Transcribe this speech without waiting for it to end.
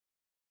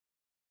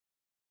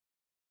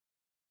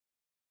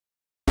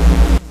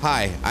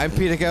Hi, I'm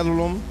Peter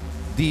Gelderblom.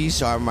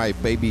 These are my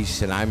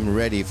babies and I'm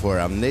ready for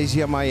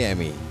Amnesia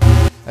Miami.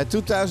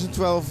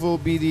 2012 will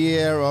be the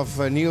year of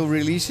new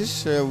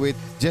releases with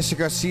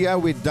Jessica Sia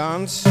with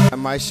Dance, and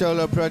my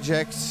solo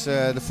projects,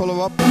 the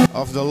follow-up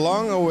of the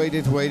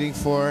long-awaited Waiting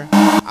For.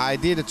 I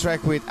did a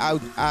track with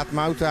Ad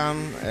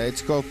Mautan,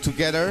 it's called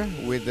Together,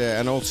 with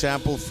an old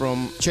sample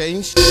from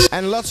Change.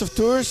 And lots of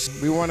tours,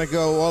 we want to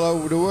go all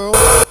over the world.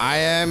 I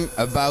am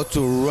about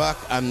to rock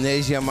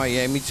Amnesia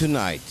Miami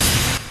tonight.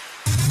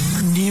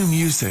 New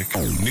music,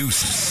 new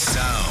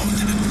sound,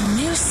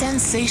 new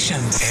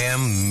sensations.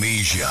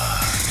 Amnesia.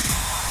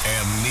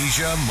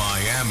 Amnesia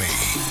Miami.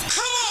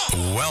 Come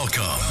on.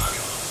 Welcome.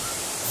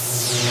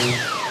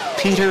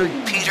 Peter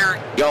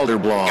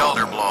Gelderblom.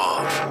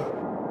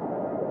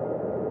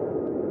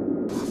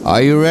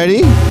 Are you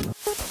ready?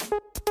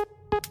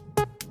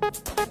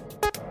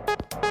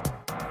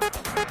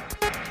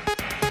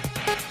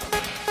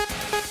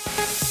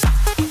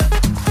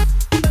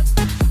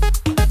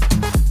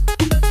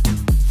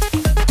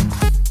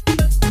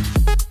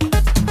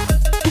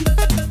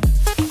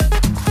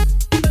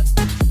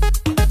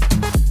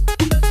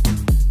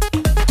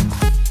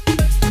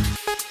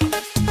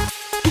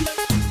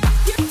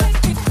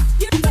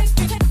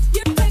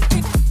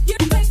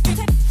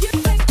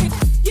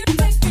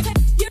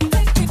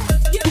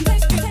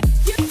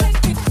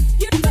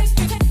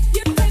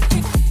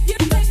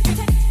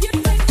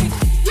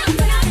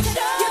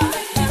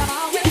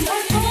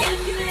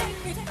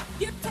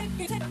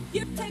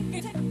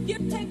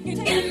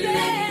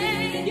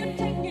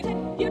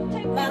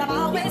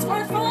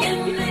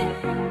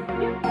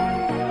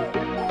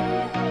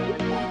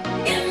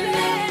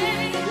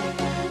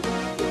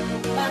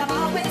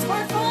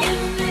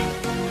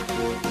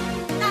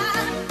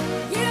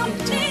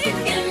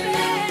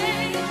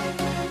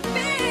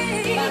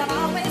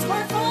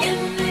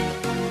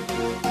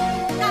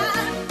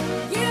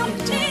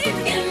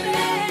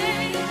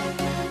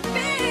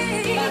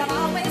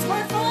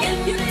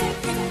 You